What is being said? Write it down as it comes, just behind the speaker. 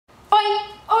Oi!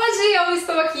 Hoje eu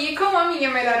estou aqui com a minha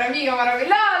melhor amiga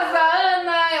maravilhosa,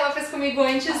 Ana. Ela fez comigo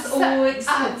antes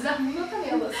desarruma meu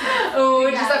cabelo, assim.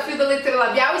 o desafio da letra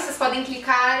labial e vocês podem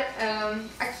clicar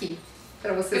aqui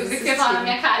pra vocês assistirem. Eu pensei que ia falar na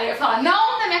minha cara, eu ia falar,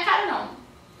 não, na minha cara não.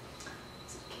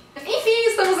 Enfim,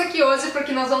 estamos aqui hoje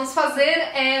porque nós vamos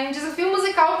fazer um desafio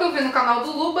musical que eu vi no canal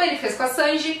do Luba, ele fez com a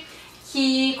Sanji,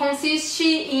 que consiste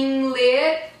em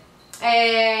ler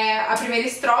a primeira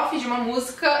estrofe de uma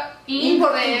música em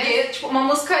português, tipo uma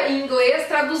música em inglês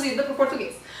traduzida para o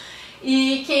português.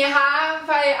 E quem errar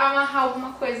vai amarrar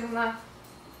alguma coisa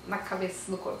na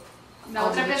cabeça, no corpo. Da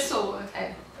outra pessoa.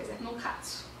 Pois é. No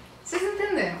caso. Vocês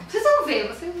entenderam? Vocês vão ver,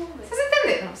 vocês vão ver. Vocês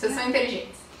entenderam, vocês são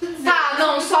inteligentes. Tá,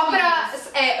 não, só pra...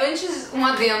 antes, um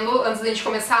adendo, antes da gente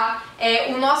começar,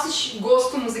 o nosso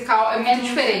gosto musical é muito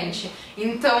diferente.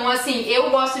 Então, assim, eu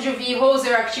gosto de ouvir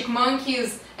Rose, Arctic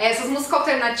Monkeys, essas músicas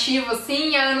alternativas, assim,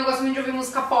 e a Ana gosta muito de ouvir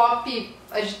música pop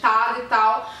agitada e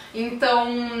tal. Então,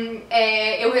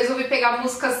 eu resolvi pegar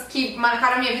músicas que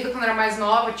marcaram a minha vida quando eu era mais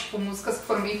nova, tipo, músicas que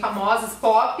foram bem famosas,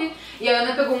 pop, e a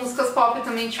Ana pegou músicas pop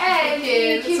também, tipo,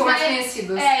 porque são mais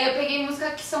conhecidas. Eu peguei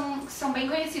músicas que são bem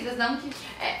conhecidas, não que...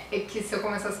 que se eu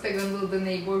começasse pegando The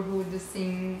Neighborhood,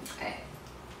 assim,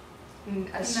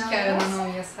 acho que a Ana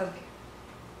não ia saber.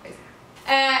 Pois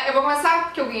é. Eu vou começar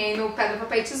porque eu ganhei no Pedra,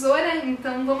 Papel e Tesoura,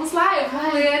 então vamos lá, eu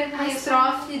vou ler a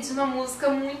estrofe de uma música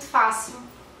muito fácil,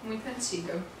 muito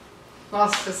antiga.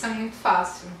 Nossa, essa é muito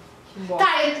fácil. Que bosta.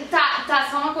 Tá,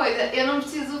 só uma coisa, eu não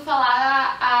preciso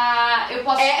falar eu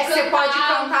posso cantar. Você pode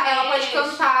cantar, ela pode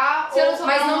cantar,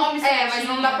 mas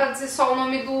não dá pra dizer só o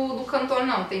nome do cantor,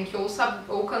 não. Tem que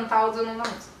ou cantar ou dizer o nome da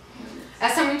música.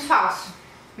 Essa é muito fácil.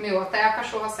 Meu, até a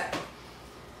cachorra serve.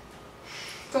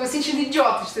 Tô me sentindo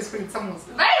idiota de ter escolhido essa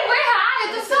música. Eu vou errar,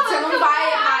 eu tô falando. Você não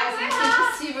vai errar, é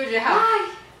impossível de errar.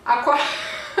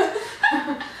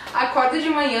 Acorda de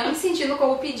manhã me sentindo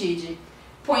como Pedide.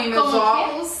 Põe meus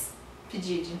óculos.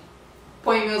 Pedide.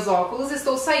 Põe meus óculos,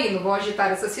 estou saindo. Vou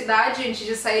agitar essa cidade. Antes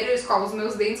de sair, eu escovo os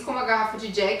meus dentes com uma garrafa de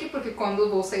Jack, porque quando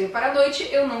vou sair para a noite,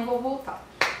 eu não vou voltar.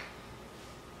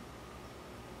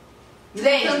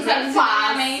 Gente, é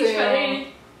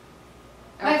fácil.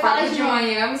 Acordo de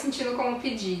manhã me sentindo como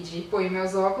Pedide. Põe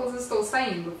meus óculos, estou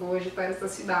saindo. Vou agitar essa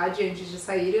cidade. Antes de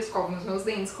sair, eu escovo os meus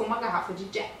dentes com uma garrafa de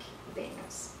Jack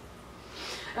Daniels.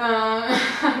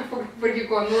 Porque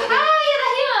quando... é da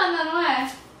Rihanna, não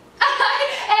é?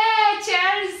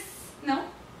 Cheers! Não?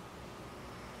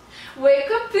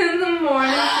 Wake up in the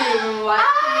morning, feeling like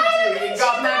you do.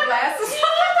 Got my glasses.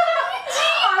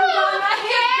 I'm gonna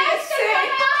hit this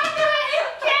shit.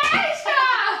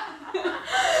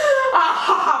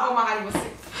 Vou amarrar em você.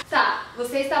 Tá,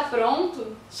 você está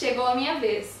pronto? Chegou a minha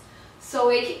vez.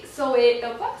 Sou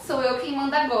eu quem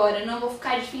manda agora. Não vou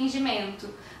ficar de fingimento.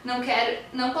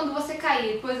 Não quando você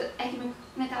cair, pois é que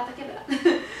minha cara tá quebrada.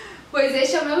 Pois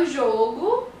este é o meu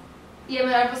jogo e é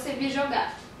melhor você vir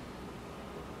jogar.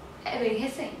 É bem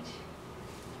recente.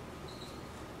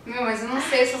 Meu, mas eu não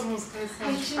sei essas músicas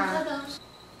recentes, cara. Não.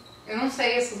 Eu não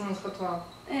sei essas músicas atuais.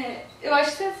 Eu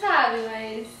acho que você sabe,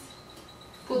 mas...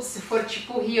 Putz, se for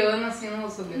tipo Rihanna, assim, eu não vou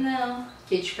saber. Não.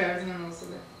 Katy Perry, eu não vou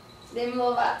saber. Demi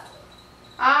Lovato.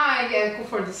 É Com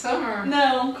For The Summer?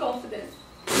 Não, Confidence.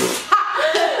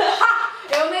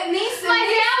 Eu nem sei. Mas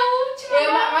é a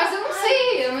última. Mas eu não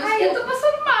sei. Eu tô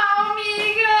passando mal,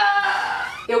 amiga.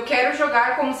 Eu quero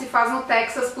jogar como se faz no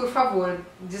Texas, por favor.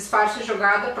 Disfarce a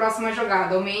jogada, próxima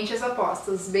jogada. Aumente as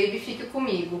apostas. Baby, fique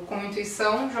comigo. Com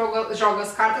intuição, joga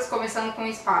as cartas começando com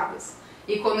espadas.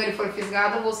 E quando ele for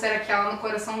fisgado, eu vou ser aquela no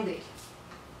coração dele.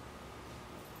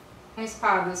 Com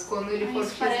espadas, quando ele for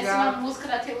Isso fisgado... parece uma música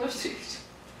da Taylor Swift.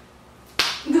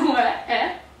 Não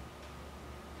é?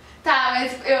 Tá,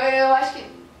 mas eu acho que...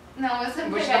 Não, eu sempre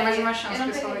vou te dar mais uma chance,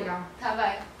 pessoal legal. Tá,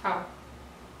 vai. Fala.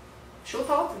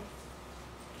 Chuta outra.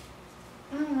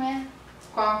 Não é.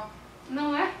 Qual?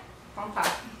 Não é? Então tá.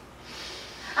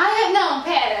 Ai, não,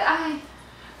 pera. Ai.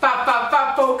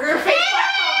 Poker face.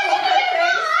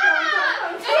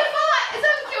 Eu ia falar,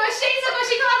 sabe o que eu achei? Só que eu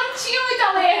achei que ela não tinha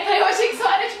muita letra. Eu achei que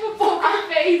só era tipo poker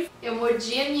face. Eu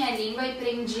mordi a minha língua e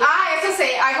prendi... Essa eu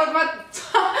sei. I bite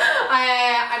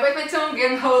my tongue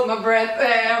and hold my breath.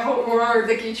 Horror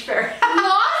da Katy Perry.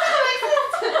 Nossa, como é que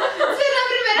você na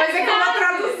primeira Mas é que eu vou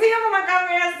traduzindo na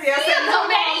cabeça. Sim, eu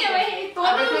também, eu errei toda.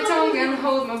 I bite my tongue and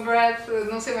hold my breath.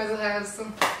 Não sei mais o resto.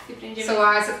 So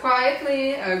I said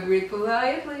quietly, agreed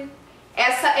politely.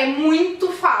 Essa é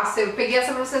muito fácil. Eu peguei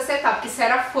essa pra você acertar, porque você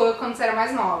era fã quando você era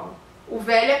mais nova. O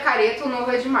velho é careta, o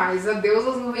novo é demais. Adeus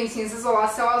às nuvens cinzas, olá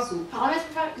céu azul. Fala mais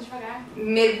devagar.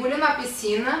 Mergulho na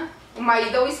piscina, uma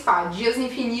ida ao spa. Dias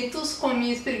infinitos com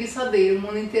minha espreguiçadeira. O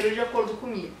mundo inteiro de acordo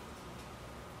comigo.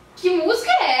 Que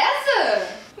música é essa?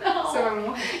 Não. Você vai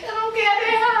morrer. Eu não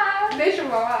quero errar. Deixa eu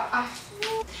falar.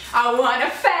 I want a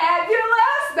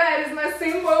fabulous, that is my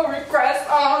simple request.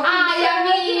 Oh, Ai,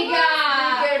 amiga!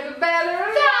 Bigger, the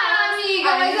better. Tá,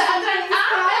 amiga, mas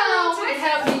não, mas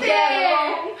help me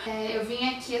get eu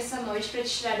vim aqui essa noite pra te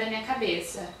tirar da minha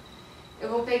cabeça. Eu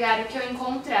vou pegar o que eu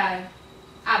encontrar.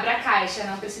 Abra a caixa,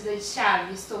 não precisa de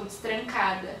chave, estou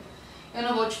destrancada. Eu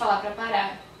não vou te falar pra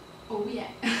parar. Oh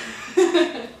yeah.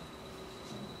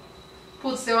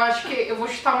 Putz, eu acho que eu vou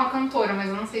chutar uma cantora, mas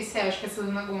eu não sei se é, acho que é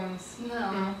Selena Gomez.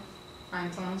 Não. Ah,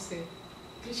 então não sei.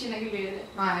 Cristina Aguilera.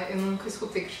 Ah, eu nunca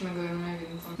escutei Cristina Aguilera na minha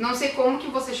vida, então. Não sei como que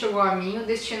você chegou a mim, o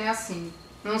destino é assim.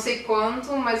 Não sei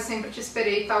quanto, mas eu sempre te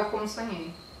esperei tal como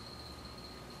sonhei.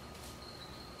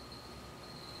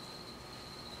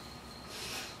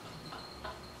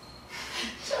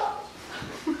 Tchau.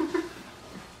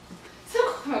 Sabe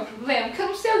qual é o meu problema? Porque eu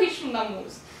não sei o ritmo da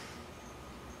música.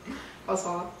 Posso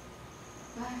falar?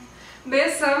 Vai.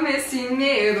 Bésame sin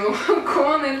miedo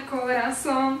con el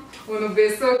corazón. Uno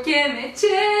beso que me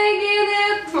chegue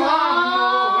de tu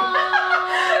amor.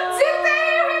 Se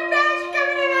tem o remédio que a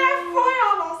menina foi,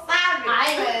 ela não sabe.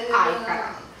 Ai,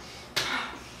 caralho.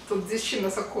 Tô desistindo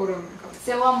dessa coroa, cara.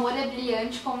 Seu amor é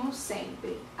brilhante como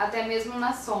sempre, até mesmo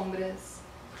nas sombras.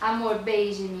 Amor,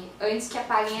 beije-me antes que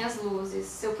apaguem as luzes.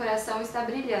 Seu coração está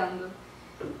brilhando.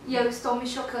 E eu estou me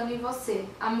chocando em você.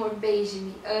 Amor,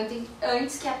 beije-me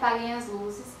antes que apaguem as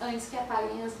luzes. Antes que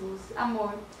apaguem as luzes.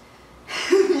 Amor,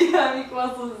 me ame com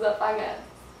as luzes apagadas.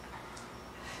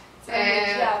 Você vai me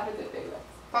odiar pra ter pegado.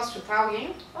 Posso chutar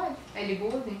alguém? Pode. Ellie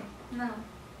Goulding? Não.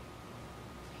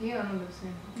 Rihanna, deve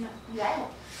ser. Não. Já é?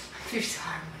 Fifth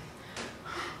Harmony.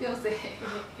 Eu sei.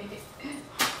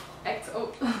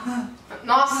 XO.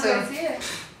 Nossa! Não conhecia?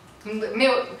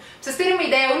 Meu, pra vocês terem uma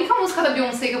ideia, a única música da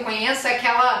Beyoncé que eu conheço é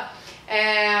aquela...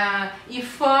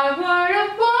 If I Were a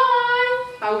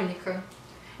Boy. A única.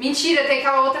 Mentira, tem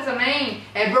aquela outra também,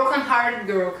 Broken Hearted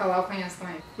Girl, que ela conhece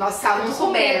também. Nossa, se ela não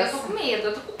souber. Eu tô com medo,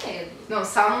 eu tô com medo. Não,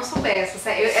 se ela não souber, essa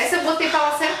eu botei pra ela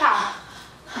acertar.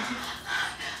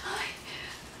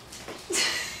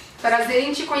 Prazer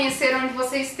em te conhecer onde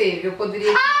você esteve, eu poderia...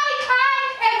 É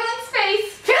Blank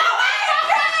Space.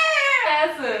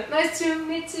 Essa. Nice to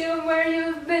meet you where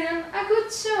you've been. I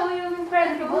could show you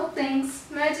incredible things.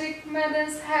 Magic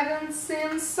madness haven't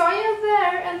seen. Saw you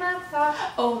there and I thought,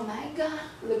 Oh my god,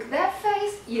 look at that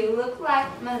face. You look like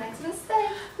my next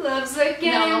mistake. love's a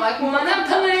game. Não vai com wanna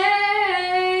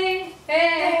play.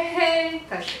 Hey, hey.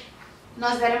 Tá.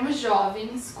 Nós éramos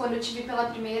jovens quando eu te vi pela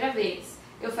primeira vez.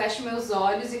 Eu fecho meus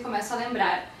olhos e começo a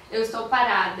lembrar. Eu estou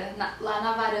parada lá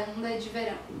na varanda de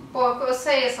verão. Pô, eu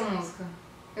sei essa música.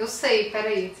 Eu sei,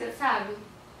 peraí. Você sabe?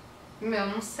 Meu,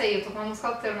 não sei, eu tô com uma música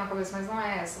alterna na cabeça, mas não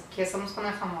é essa, porque essa música não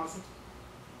é famosa.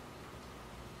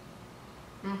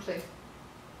 Não sei.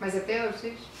 Mas é Taylor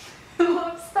Swift?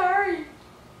 Love Story.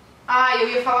 Ah, eu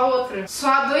ia falar outra.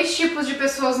 Só há dois tipos de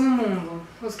pessoas no mundo.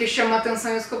 Os que chamam a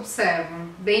atenção e os que observam.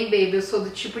 Bem, baby, eu sou do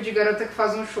tipo de garota que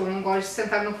faz um show. Não gosto de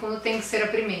sentar no fundo, tem que ser a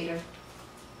primeira.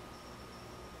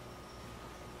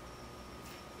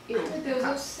 Ai, meu Deus,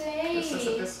 eu sei. Eu sou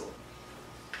essa pessoa.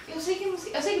 Eu sei que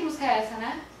música é essa,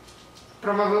 né?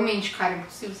 Provavelmente, cara, é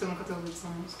impossível você nunca ter ouvido essa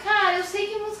música. Cara, eu sei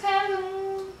que música é essa.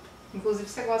 Inclusive,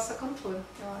 você gosta dessa cantora,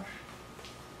 eu acho.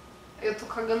 Eu tô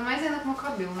cagando mais ainda com o meu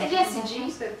cabelo, né? É de SD? Não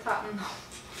consertar. Não.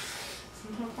 Você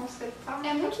não consertar.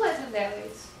 É muito letra dela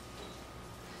isso.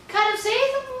 Cara, eu sei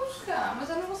essa música, mas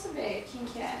eu não vou saber quem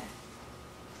que é.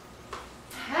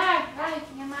 Vai,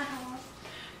 quem amarra lá.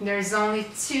 There's only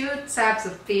two types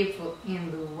of people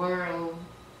in the world.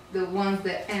 The ones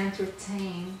that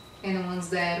entertain and the ones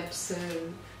that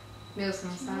observe. Meu, você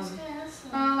não Que sabe? música é essa?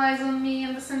 All eyes on me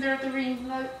in the center of the ring,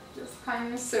 like just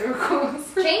kind of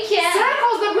circles. Quem que é?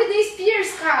 Circles da Britney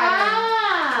Spears,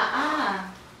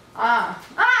 cara!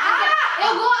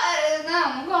 Eu gosto.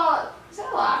 Não gosto. Sei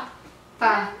lá.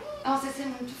 Tá. Nossa, isso é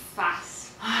muito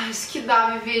fácil. Ai, isso que dá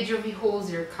viver de ouvir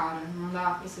Rosier, cara. Não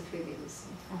dá pra ser feliz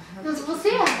assim. Não, se você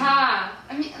errar.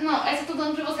 Não, essa eu tô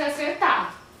dando pra você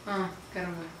acertar.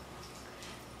 Quero ver.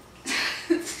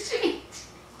 Gente.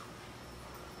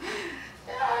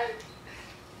 Ai.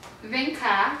 Vem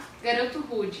cá, garoto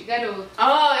rude, garoto.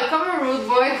 Ai, come a rude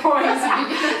boy coisa.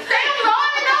 Tem o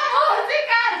nome da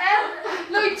música, né?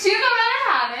 Não tinha como eu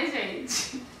errar, né,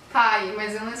 gente? Tá,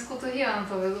 mas eu não escuto Rihanna,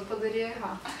 talvez eu poderia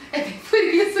errar. É bem por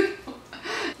isso que eu...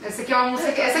 Essa aqui é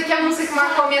a música que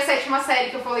marcou a minha 7ª série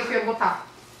que eu falei que eu ia botar.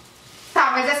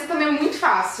 Tá, mas essa também é muito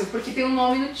fácil, porque tem um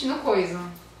nome no coisa.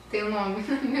 Tem um nome.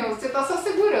 Meu, você tá só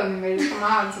segurando em vez de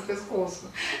tomar no seu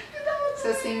pescoço. Isso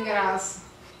é sem graça.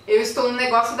 Eu estou no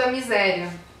negócio da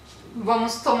miséria.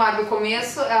 Vamos tomar do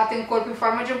começo. Ela tem um corpo em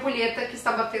forma de ampulheta que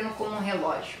está batendo como um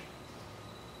relógio.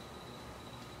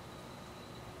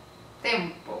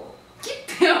 Tempo. Que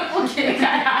tempo que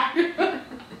caralho?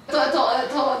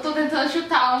 Tô tentando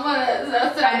chutar uma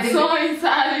das traduções,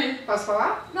 sabe? Posso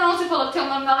falar? Não, você falou que tem o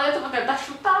nome da letra, eu vou tentar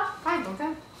chutar. Ah, então tá.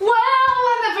 Well,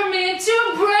 I never meant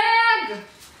to brag.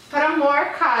 Para amor,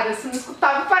 cara. Você não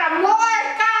escutava para amor,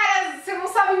 cara. Você não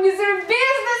sabe miser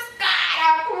business,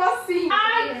 cara. Como assim?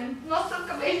 Ai, nossa, eu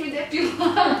acabei de me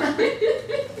depilar.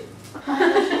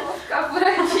 Eu vou ficar por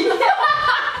aqui.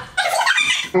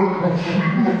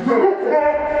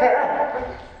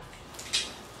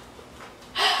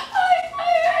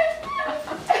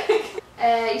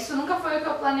 Isso nunca foi o que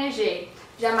eu planejei.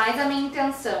 Jamais a minha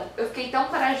intenção. Eu fiquei tão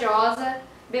corajosa,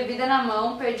 bebida na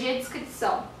mão, perdi a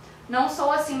descrição. Não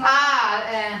sou assim...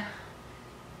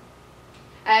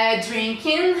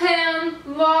 Drinking hand,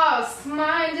 lost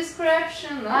my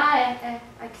description. I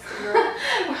kissed the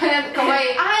girl. Calma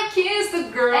aí. I kissed the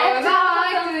girl.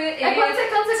 É quando você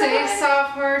canta, Takes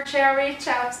off her cherry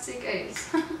chapstick. É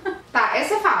isso. Tá,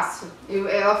 essa é fácil.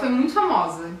 Ela foi muito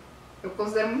famosa. Eu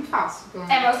considero muito fácil.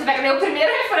 Mas você pega o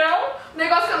primeiro refrão, um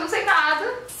negócio que eu não sei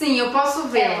nada. Sim, eu posso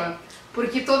vê-la.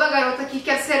 Porque toda garota aqui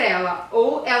quer ser ela.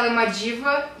 Ou ela é uma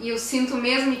diva e eu sinto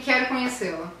mesmo e quero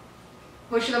conhecê-la.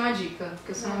 Vou te dar uma dica,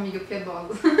 porque eu sou uma amiga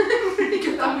piedosa.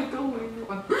 Porque tá muito ruim.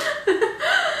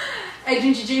 É de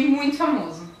um DJ muito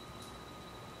famoso.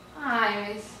 Ai,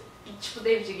 mas... Tipo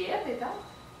David Guetta e tal?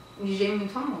 Um DJ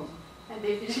muito famoso. É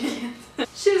David Guetta.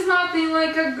 She's nothing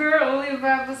like a girl you've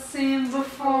ever seen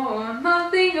before.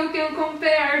 Nothing you can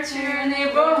compare to your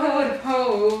neighborhood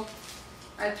hoe.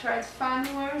 I tried to find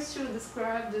words to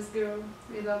describe this girl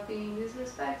without being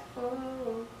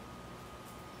disrespectful.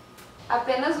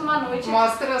 Apenas uma noite...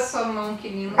 Mostra a sua mão, que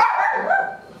linda.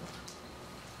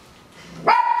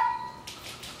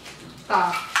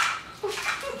 Tá.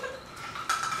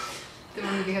 Tem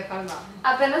uma amiga retardada.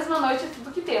 Apenas uma noite é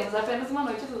tudo que temos. Apenas uma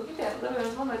noite é tudo que temos.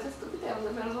 Apenas uma noite é tudo que temos.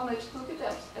 Apenas uma noite é tudo que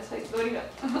temos. É só isso, tô brincando.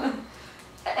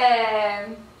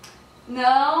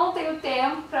 Não tenho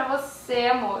tempo pra você,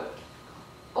 amor.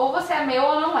 Ou você é meu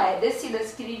ou não é.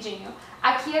 Decida-se, queridinho.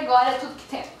 Aqui agora é tudo que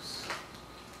temos.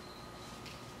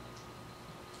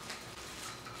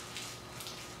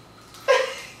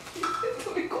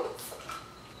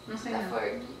 Não sei Da não.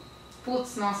 Fergie.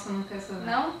 Putz, nossa, não quero saber.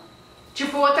 Não?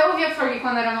 Tipo, eu até ouvia Fergie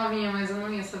quando era novinha, mas eu não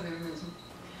ia saber mesmo.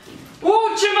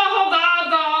 Última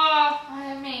rodada!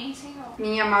 Ai, amém, senhor.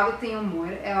 Minha amada tem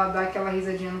humor, ela dá aquela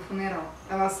risadinha no funeral.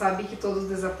 Ela sabe que todos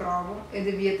desaprovam, eu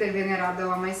devia ter venerado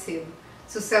ela mais cedo.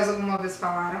 Se os céus alguma vez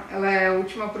falaram, ela é a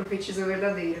última profetisa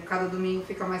verdadeira. Cada domingo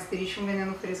fica mais triste, um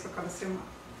veneno fresco a cada semana.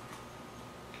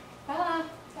 Vai lá,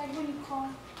 pega o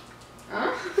unicórnio.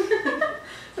 Hã?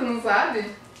 Você não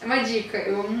sabe? É uma dica,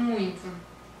 eu amo muito.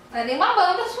 Não é nenhuma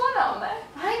banda sua não, né?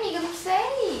 Ai, amiga, não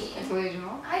sei. Quer que eu leia de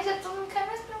novo? Ai, já tô, não quero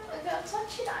mais pra... Eu quero só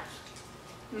tirar.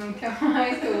 Não quer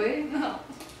mais que eu leia? Não.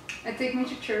 É Take Me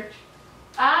to Church.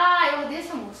 Ah, eu odeio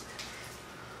essa música.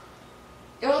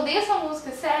 Eu odeio essa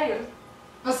música, sério.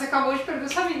 Você acabou de perder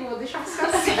sua amiga, vou deixar você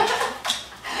assim.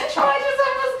 Tchau. Pode essa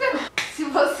música. Se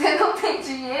você não tem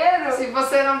dinheiro... Se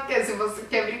você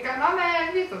quer brincar na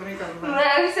neve, tô brincando.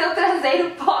 Leve seu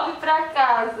traseiro pobre pra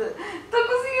casa. Tô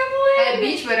conseguindo ler. É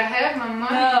Beach Better Have, mamãe?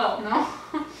 Não. Não?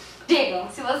 Digam,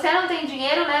 se você não tem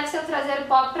dinheiro, leve seu traseiro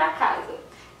pobre pra casa.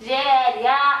 G-L-A-N-O-U-R-E.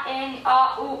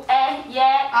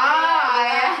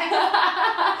 Ah,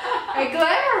 é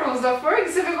Glamorous da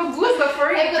Fergie? Você pegou duas da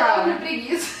Fergie, É que eu tava cara? com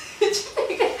preguiça de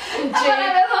pegar. Tava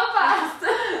na mesma pasta.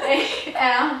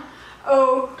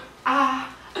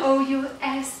 M-O-R-O-U-S.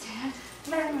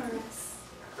 Glamorous.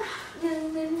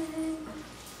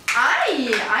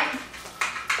 Ai!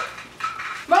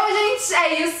 Bom, gente,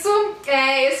 é isso.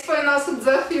 Esse foi o nosso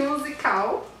desafio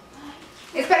musical.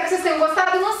 Espero que vocês tenham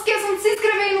gostado. Não se esqueçam de se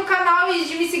inscrever aí no canal e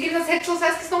de me seguir nas redes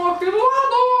sociais que estão aqui do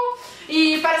lado.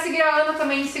 E para seguir a Ana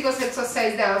também, sigam as redes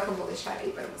sociais dela que eu vou deixar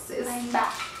aí para vocês. Aí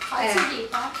embaixo. Pode seguir,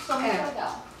 tá? Sou muito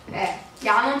legal. E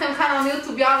ela não tem um canal no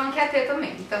YouTube e ela não quer ter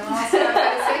também. Então ela vai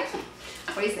aparecer aqui.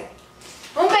 Pois é.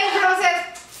 Um beijo pra vocês.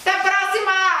 Até a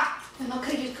próxima! Eu não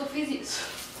acredito que eu fiz isso.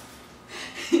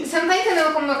 Você não tá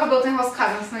entendendo como meu cabelo tá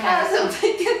enroscado nesse negócio? Cara, você não tá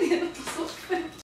entendendo.